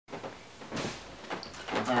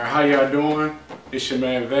Alright, how y'all doing? It's your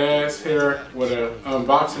man Vaz here with an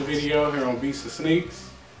unboxing video here on Beats and Sneaks.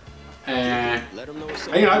 And you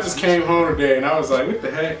know, I just came home today and I was like, what the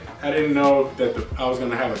heck? I didn't know that I was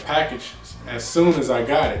gonna have a package as soon as I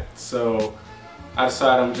got it. So I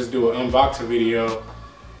decided I'm gonna just do an unboxing video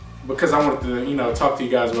because I wanted to, you know, talk to you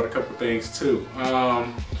guys about a couple things too. I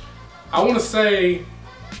want to say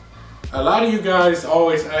a lot of you guys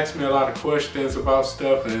always ask me a lot of questions about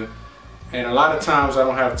stuff, and a lot of times I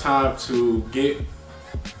don't have time to get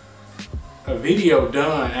a video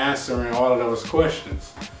done answering all of those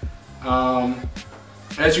questions.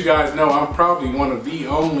 As you guys know, I'm probably one of the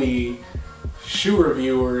only shoe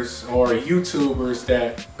reviewers or YouTubers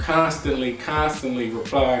that constantly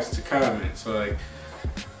replies to comments. Like,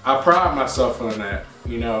 I pride myself on that.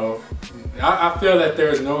 You know, I feel that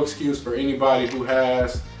there's no excuse for anybody who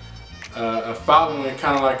has a following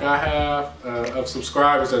kind of like I have of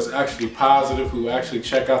subscribers that's actually positive, who actually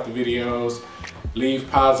check out the videos, leave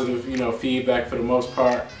positive, you know, feedback for the most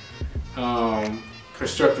part,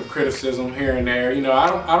 constructive criticism here and there. You know,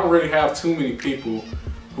 I don't really have too many people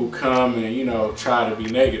who come and, you know, try to be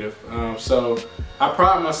negative. So I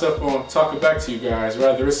pride myself on talking back to you guys,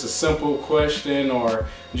 whether it's a simple question or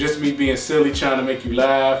just me being silly trying to make you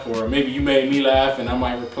laugh, or maybe you made me laugh and I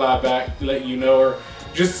might reply back to let you know, or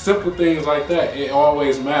just simple things like that. It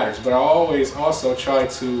always matters, but I always also try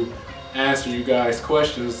to answer you guys'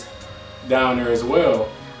 questions down there as well.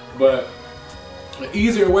 But an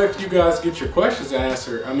easier way for you guys to get your questions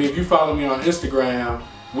answered, I mean, if you follow me on Instagram,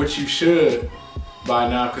 which you should by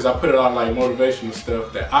now, because I put a lot of like motivational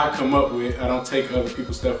stuff that I come up with. I don't take other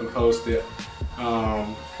people's stuff and post it.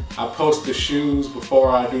 I post the shoes before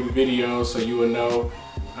I do the videos, so you will know.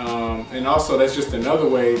 And also, that's just another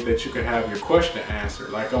way that you can have your question answered.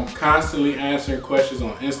 Like, I'm constantly answering questions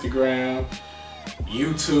on Instagram,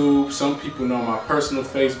 YouTube. Some people know my personal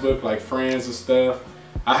Facebook, like friends and stuff.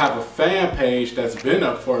 I have a fan page that's been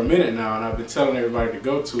up for a minute now, and I've been telling everybody to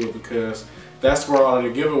go to it because that's where all of the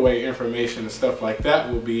giveaway information and stuff like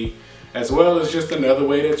that will be, as well as just another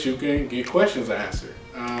way that you can get questions answered.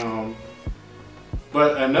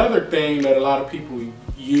 But another thing that a lot of people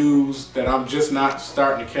use that I'm just not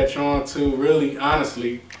starting to catch on to, really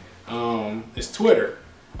honestly, is Twitter.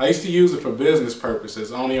 I used to use it for business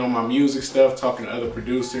purposes, only on my music stuff, talking to other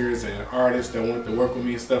producers and artists that want to work with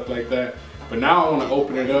me and stuff like that. But now I want to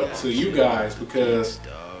open it up to you guys because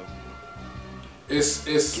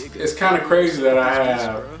it's kind of crazy that I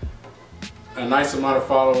have a nice amount of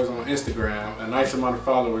followers on Instagram, a nice amount of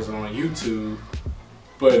followers on YouTube,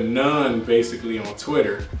 but none basically on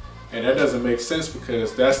Twitter. And that doesn't make sense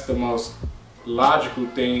because that's the most logical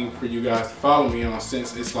thing for you guys to follow me on,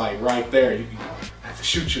 since it's like right there. You have to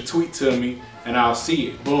shoot your tweet to me and I'll see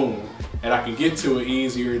it, boom. And I can get to it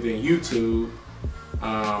easier than YouTube.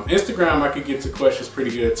 Instagram I could get to questions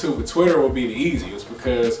pretty good too, but Twitter will be the easiest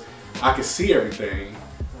because I can see everything.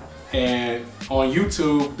 And on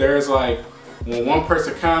YouTube, there's like, when one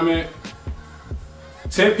person comment,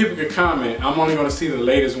 10 people can comment, I'm only gonna see the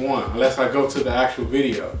latest one unless I go to the actual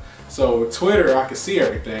video. So with Twitter, I can see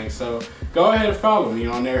everything. So go ahead and follow me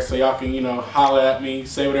on there so y'all can, you know, holler at me,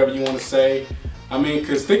 say whatever you want to say. I mean,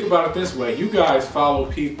 because think about it this way. You guys follow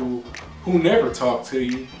people who never talk to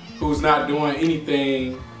you, who's not doing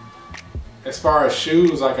anything as far as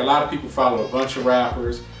shoes. Like, a lot of people follow a bunch of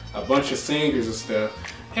rappers, a bunch of singers and stuff.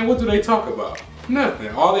 And what do they talk about?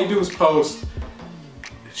 Nothing. All they do is post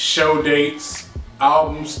show dates,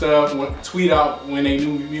 album stuff, tweet out when a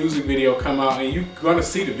new music video come out, and you're gonna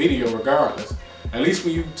see the video regardless. At least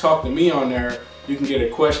when you talk to me on there, you can get a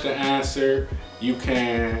question answered, you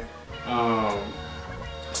can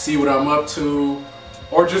see what I'm up to,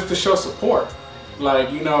 or just to show support.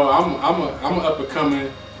 Like, you know, I'm an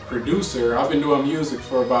up-and-coming producer. I've been doing music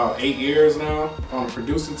for about 8 years now on a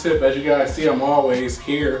producing tip. As you guys see, I'm always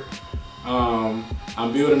here.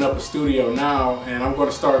 I'm building up a studio now, and I'm going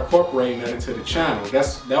to start incorporating that into the channel.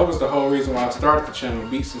 That was the whole reason why I started the channel,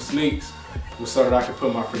 Beats and Sneaks, was so that I could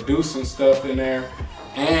put my producing stuff in there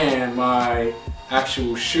and my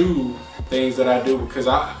actual shoe things that I do, because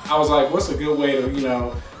I was like, what's a good way to, you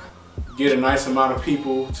know, get a nice amount of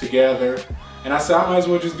people together? And I said, I might as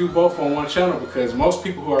well just do both on one channel, because most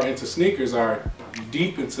people who are into sneakers are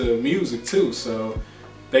deep into music too, so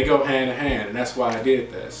they go hand in hand, and that's why I did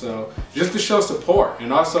that. So just to show support,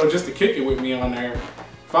 and also just to kick it with me on there,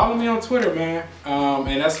 follow me on Twitter, man.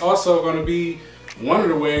 And that's also going to be one of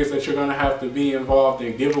the ways that you're going to have to be involved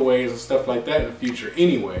in giveaways and stuff like that in the future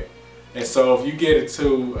anyway. And so if you get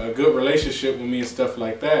into a good relationship with me and stuff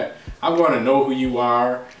like that, I'm going to know who you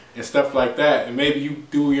are. and stuff like that, and maybe you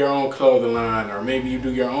do your own clothing line, or maybe you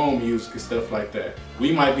do your own music and stuff like that.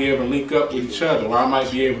 We might be able to link up with each other, or I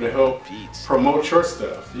might be able to help promote your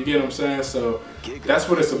stuff. You get what I'm saying? So that's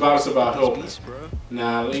what it's about. It's about helping.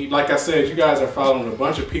 Now, like I said, you guys are following a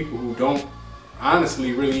bunch of people who don't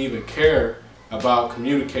honestly really even care about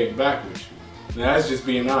communicating back with you. Now, that's just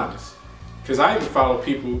being honest. Because I even follow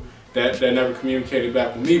people that never communicated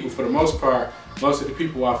back with me, but for the most part, most of the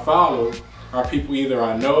people I follow are people either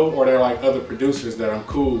I know or they're like other producers that I'm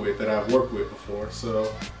cool with, that I've worked with before.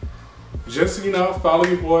 So just, you know, follow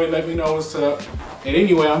your boy, let me know what's up. And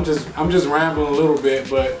anyway, I'm just rambling a little bit,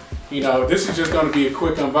 but you know, this is just gonna be a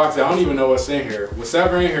quick unboxing. I don't even know what's in here. What's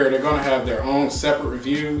ever in here, they're gonna have their own separate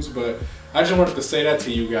reviews, but I just wanted to say that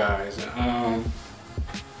to you guys.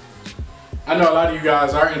 I know a lot of you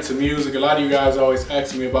guys are into music. A lot of you guys always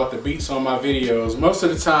ask me about the beats on my videos. Most of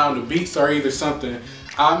the time, the beats are either something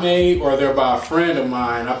I made or they're by a friend of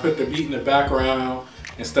mine. I put the beat in the background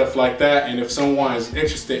and stuff like that, and if someone is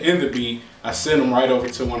interested in the beat, I send them right over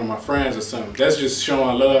to one of my friends or something. That's just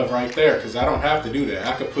showing love right there, because I don't have to do that.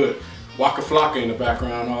 I could put Waka Flocka in the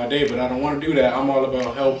background all day, but I don't want to do that. I'm all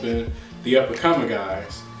about helping the up-and-coming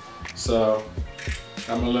guys. So,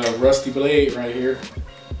 I'm a little rusty blade right here.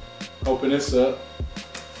 Open this up.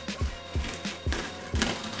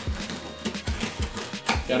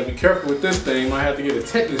 Gotta be careful with this thing. Might have to get a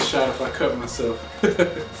tetanus shot if I cut myself.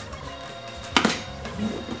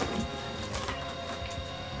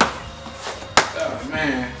 Oh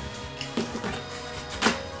man.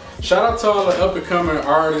 Shout out to all the up and coming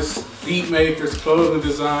artists, beat makers, clothing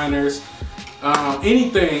designers,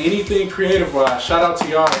 anything creative wise. Shout out to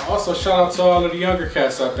y'all. Also shout out to all of the younger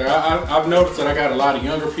cats out there. I've noticed that I got a lot of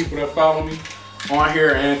younger people that follow me on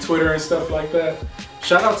here and Twitter and stuff like that.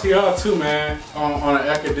 Shout out to y'all too, man, on the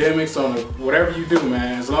academics, on the whatever you do,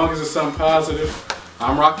 man. As long as it's something positive,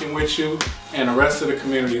 I'm rocking with you, and the rest of the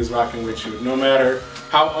community is rocking with you. No matter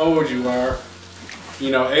how old you are, you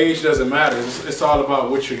know, age doesn't matter. It's all about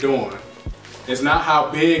what you're doing. It's not how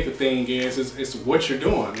big the thing is, it's what you're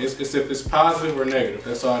doing. It's if it's positive or negative,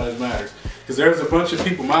 that's all that matters. Because there's a bunch of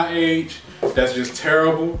people my age that's just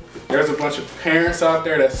terrible. There's a bunch of parents out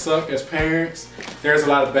there that suck as parents. There's a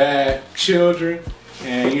lot of bad children.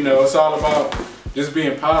 And you know, it's all about just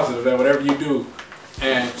being positive at whatever you do.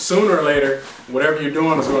 And sooner or later, whatever you're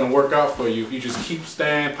doing is going to work out for you if you just keep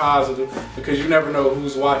staying positive, because you never know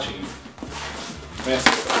who's watching you. Man,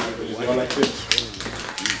 just go like this.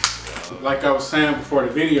 Like I was saying before the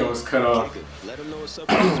video was cut off.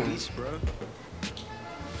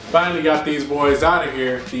 Finally got these boys out of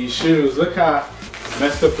here, these shoes. Look how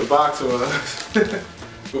messed up the box was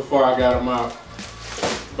before I got them out.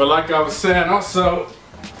 But like I was saying, also,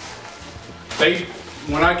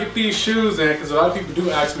 when I get these shoes in, because a lot of people do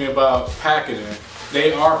ask me about packaging,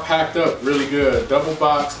 they are packed up really good, double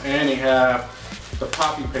boxed, and they have the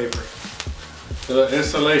poppy paper, the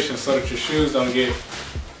insulation, so that your shoes don't get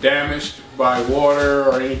damaged by water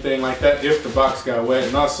or anything like that if the box got wet,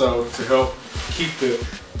 and also to help keep the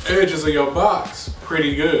edges of your box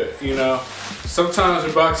pretty good. You know, sometimes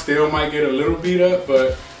your box still might get a little beat up,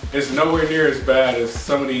 but it's nowhere near as bad as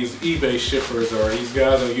some of these eBay shippers or these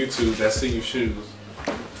guys on YouTube that sell you shoes.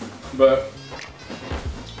 But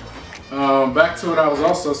back to what I was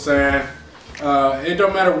also saying, it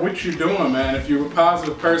don't matter what you're doing, man. If you're a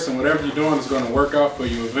positive person, whatever you're doing is going to work out for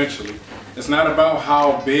you eventually. It's not about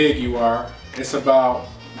how big you are. It's about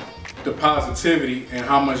the positivity and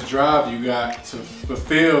how much drive you got to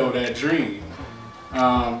fulfill that dream.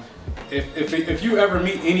 If you ever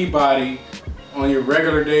meet anybody on your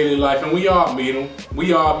regular daily life, and we all meet them,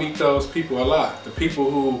 we all meet those people a lot. The people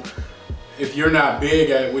who, if you're not big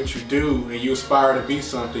at what you do and you aspire to be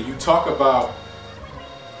something, you talk about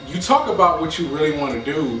what you really want to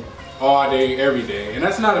do all day, every day. And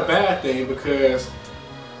that's not a bad thing, because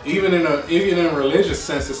even in a religious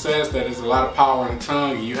sense, it says that there's a lot of power in the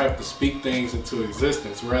tongue, and you have to speak things into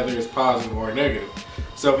existence, whether it's positive or negative.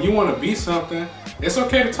 So if you want to be something, it's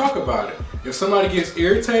okay to talk about it. If somebody gets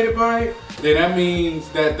irritated by it, then that means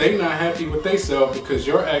that they're not happy with themselves, because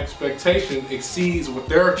your expectation exceeds what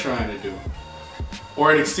they're trying to do.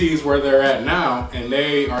 Or it exceeds where they're at now, and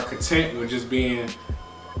they are content with just being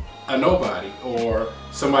a nobody, or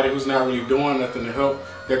somebody who's not really doing nothing to help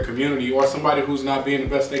their community, or somebody who's not being the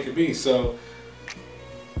best they could be. So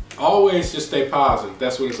always just stay positive.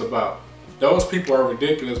 That's what it's about. Those people are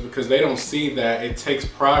ridiculous because they don't see that it takes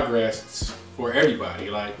progress for everybody.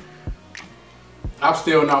 Like, I'm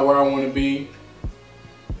still not where I want to be.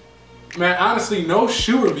 Man, honestly, no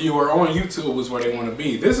shoe reviewer on YouTube is where they want to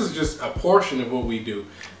be. This is just a portion of what we do.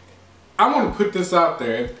 I want to put this out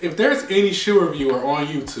there. If there's any shoe reviewer on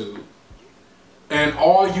YouTube and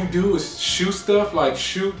all you do is shoe stuff, like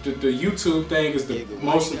shoot, the YouTube thing is the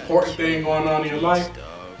most important thing going on in your life,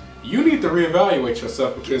 you need to reevaluate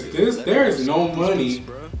yourself, because there is no money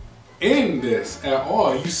in this at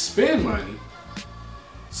all. You spend money.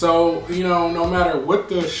 So, you know, no matter what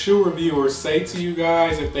the shoe reviewers say to you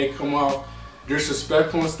guys, if they come off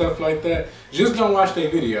disrespectful and stuff like that, just don't watch their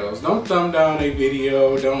videos. Don't thumb down their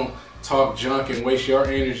video. Don't talk junk and waste your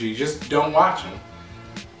energy. Just don't watch them.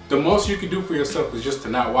 The most you can do for yourself is just to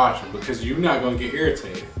not watch them, because you're not going to get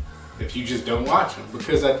irritated if you just don't watch them.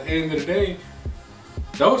 Because at the end of the day,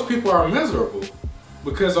 those people are miserable,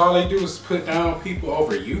 because all they do is put down people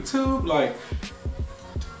over YouTube. Like,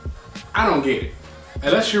 I don't get it.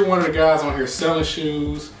 Unless you're one of the guys on here selling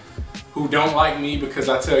shoes who don't like me because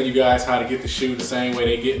I tell you guys how to get the shoe the same way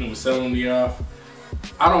they getting them and selling me off.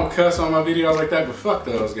 I don't cuss on my videos like that, but fuck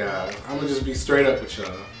those guys. I'm gonna just be straight up with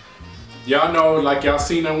y'all. Y'all know, like y'all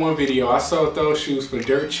seen that one video, I sold those shoes for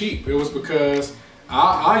dirt cheap. It was because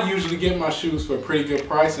I usually get my shoes for a pretty good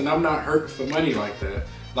price, and I'm not hurting for money like that.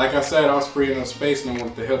 Like I said, I was freeing up space and I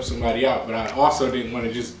wanted to help somebody out, but I also didn't want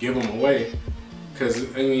to just give them away. Because,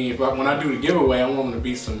 I mean, when I do the giveaway, I want them to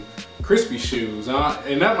be some crispy shoes.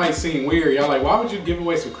 And that might seem weird. Y'all like, why would you give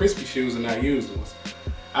away some crispy shoes and not used ones?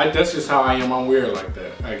 That's just how I am. I'm weird like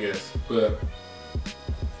that, I guess. But,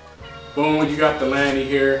 boom, you got the Laney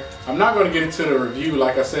here. I'm not going to get into the review.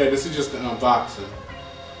 Like I said, this is just the unboxing.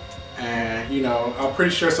 And, you know, I'm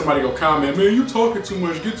pretty sure somebody will comment, man, you talking too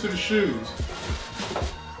much. Get to the shoes.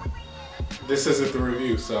 This isn't the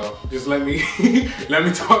review, so just let me let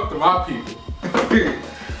me talk to my people.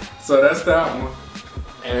 So that's that one.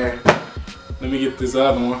 And let me get this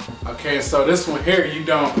other one. Okay, so this one here, you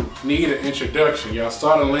don't need an introduction. Y'all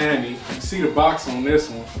saw the Laney. You see the box on this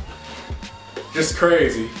one. Just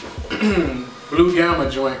crazy. Blue Gamma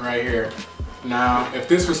joint right here. Now, if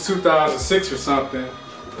this was 2006 or something,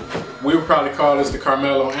 we would probably call this the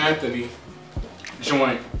Carmelo Anthony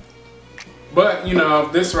joint. But, you know,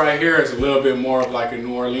 this right here is a little bit more of like a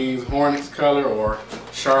New Orleans Hornets color, or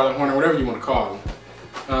Charlotte Hornet, whatever you want to call them.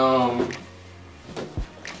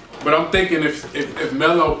 But I'm thinking if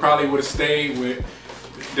Melo probably would have stayed with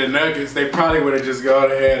the Nuggets, they probably would have just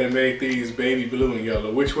gone ahead and made these baby blue and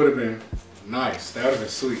yellow, which would have been nice. That would have been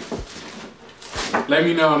sweet. Let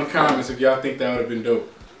me know in the comments if y'all think that would have been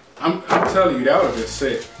dope. I'm telling you, that would have been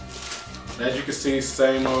sick. As you can see,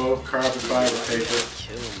 same old carbon fiber paper,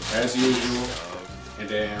 as usual, and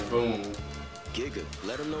then boom. Giga,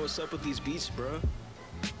 let them know what's up with these beats, bro.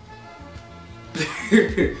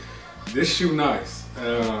 This shoe nice.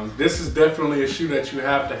 This is definitely a shoe that you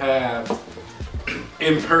have to have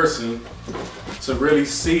in person to really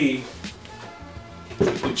see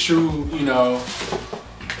the true, you know,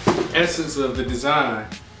 essence of the design.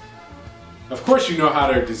 Of course you know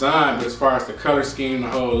how they're designed, but as far as the color scheme, the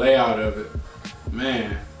whole layout of it,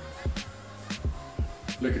 man,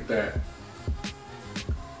 look at that.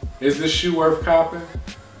 Is this shoe worth copping?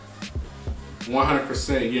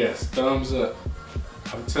 100% yes, thumbs up.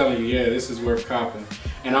 I'm telling you, yeah, this is worth copping.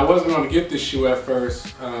 And I wasn't going to get this shoe at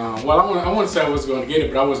first. Well, I wouldn't say I was going to get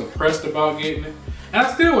it, but I wasn't pressed about getting it. And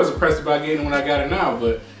I still wasn't pressed about getting it when I got it now,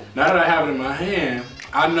 but now that I have it in my hand,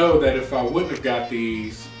 I know that if I wouldn't have got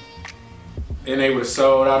these, and they would have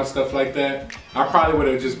sold out and stuff like that, I probably would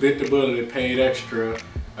have just bit the bullet and paid extra,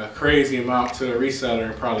 a crazy amount to a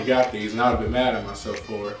reseller, and probably got these, and I would have been mad at myself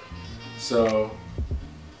for it. So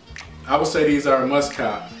I would say these are a must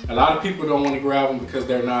cop. A lot of people don't want to grab them because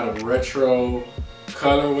they're not a retro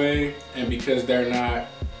colorway, and because they're not,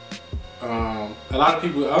 a lot of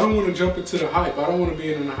people, I don't want to jump into the hype, I don't want to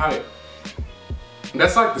be in the hype.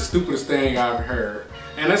 That's like the stupidest thing I've ever heard.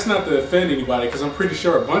 And that's not to offend anybody, because I'm pretty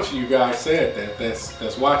sure a bunch of you guys said that,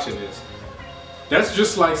 that's watching this. That's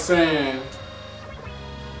just like saying,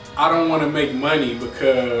 I don't want to make money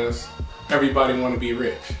because everybody want to be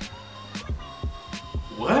rich.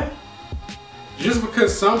 What? Just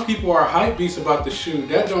because some people are hype beasts about the shoe,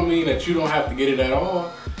 that don't mean that you don't have to get it at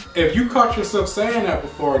all. If you caught yourself saying that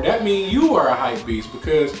before, that means you are a hype beast,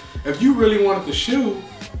 because if you really wanted the shoe,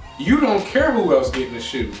 you don't care who else getting the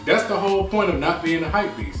shoe. That's the whole point of not being a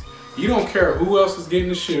hype beast. You don't care who else is getting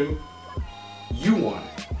the shoe, you want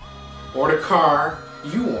it. Or the car,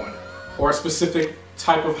 you want it. Or a specific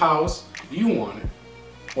type of house, you want it.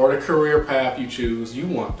 Or the career path you choose, you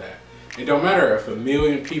want that. It don't matter if 1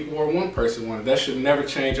 million people or one person want it. That should never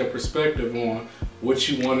change your perspective on what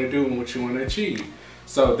you want to do and what you want to achieve.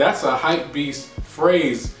 So that's a hype beast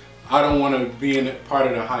phrase. I don't want to be in part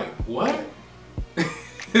of the hype. What?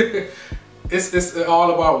 it's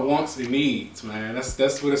all about wants and needs, man.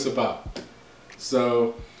 That's what it's about.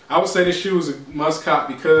 So I would say this shoe is a must cop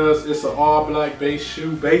because it's an all black base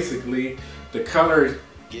shoe. Basically, the colors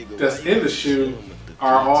that's in the shoe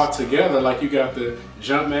are all together. Like you got the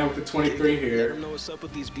Jumpman with the 23 here,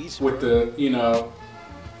 with the, you know,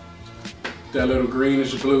 that little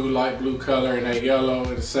greenish blue, light blue color, and that yellow,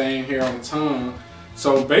 and the same here on the tongue.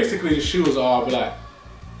 So basically the shoe is all black.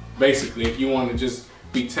 Basically, if you want to just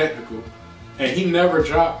be technical. And he never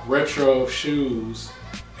dropped retro shoes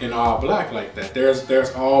in all black like that.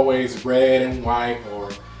 There's always red and white, or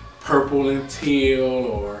purple and teal,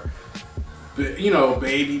 or, you know,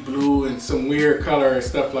 baby blue and some weird color and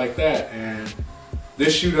stuff like that. And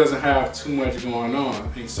this shoe doesn't have too much going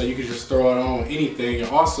on, and so you can just throw it on anything. And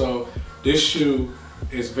also, this shoe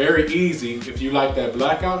is very easy. If you like that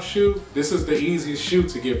blackout shoe, this is the easiest shoe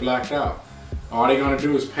to get blacked out. All they're gonna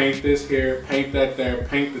do is paint this here, paint that there,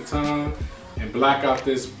 paint the tongue, and black out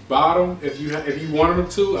this bottom. If you wanted them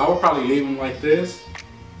to, I would probably leave them like this.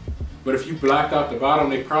 But if you blacked out the bottom,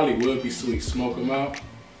 they probably would be sweet. Smoke them out.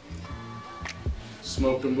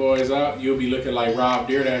 Smoke them boys out. You'll be looking like Rob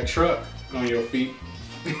Deere, that truck on your feet.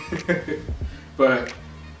 But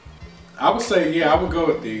I would say, yeah, I would go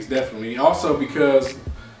with these, definitely. Also because,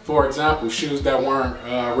 for example, shoes that weren't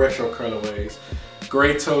retro colorways.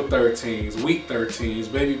 Gray toe 13s, wheat 13s,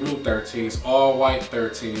 baby blue 13s, all white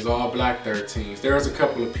 13s, all black 13s. There was a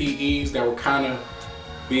couple of PEs that were kind of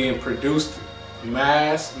being produced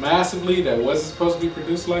massively that wasn't supposed to be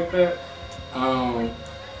produced like that.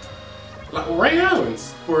 Like Ray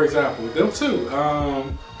Allen's, for example, them too.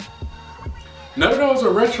 None of those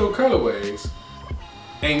are retro colorways,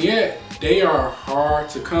 and yet they are hard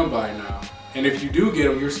to come by now. And if you do get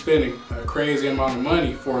them, you're spending a crazy amount of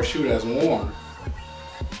money for a shoe that's worn.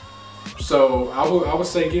 So I would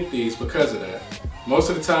say get these because of that. Most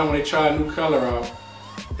of the time when they try a new color out,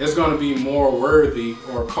 it's going to be more worthy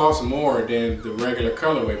or cost more than the regular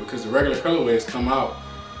colorway, because the regular colorways come out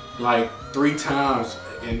like 3 times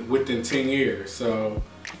within 10 years. So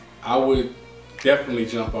I would definitely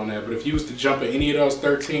jump on that. But if you was to jump at any of those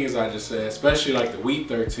 13s I just said, especially like the wheat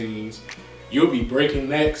 13s, you'll be breaking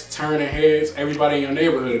necks, turning heads. Everybody in your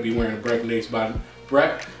neighborhood will be wearing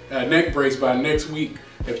a neck brace by next week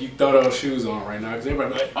if you throw those shoes on right now. Because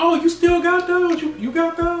everybody be like, oh, you still got those? You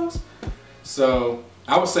got those? So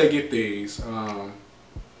I would say get these.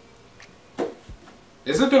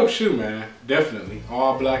 It's a dope shoe, man. Definitely.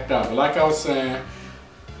 All blacked out. But like I was saying,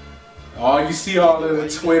 you see all of the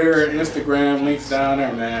Twitter and Instagram links down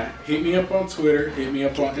there, man. Hit me up on Twitter. Hit me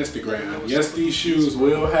up on Instagram. Yes, these shoes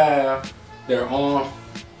will have their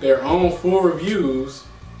own full reviews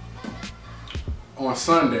on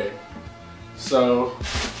Sunday. So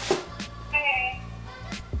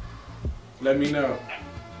let me know.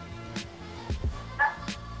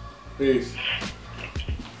 Peace.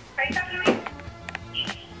 Are you talking to me?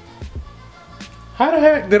 How the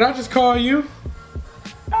heck did I just call you?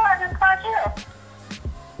 No, I just called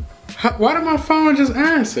you. Why did my phone just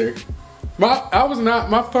answer? My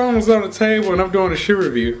phone was on the table and I'm doing a shoe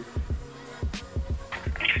review.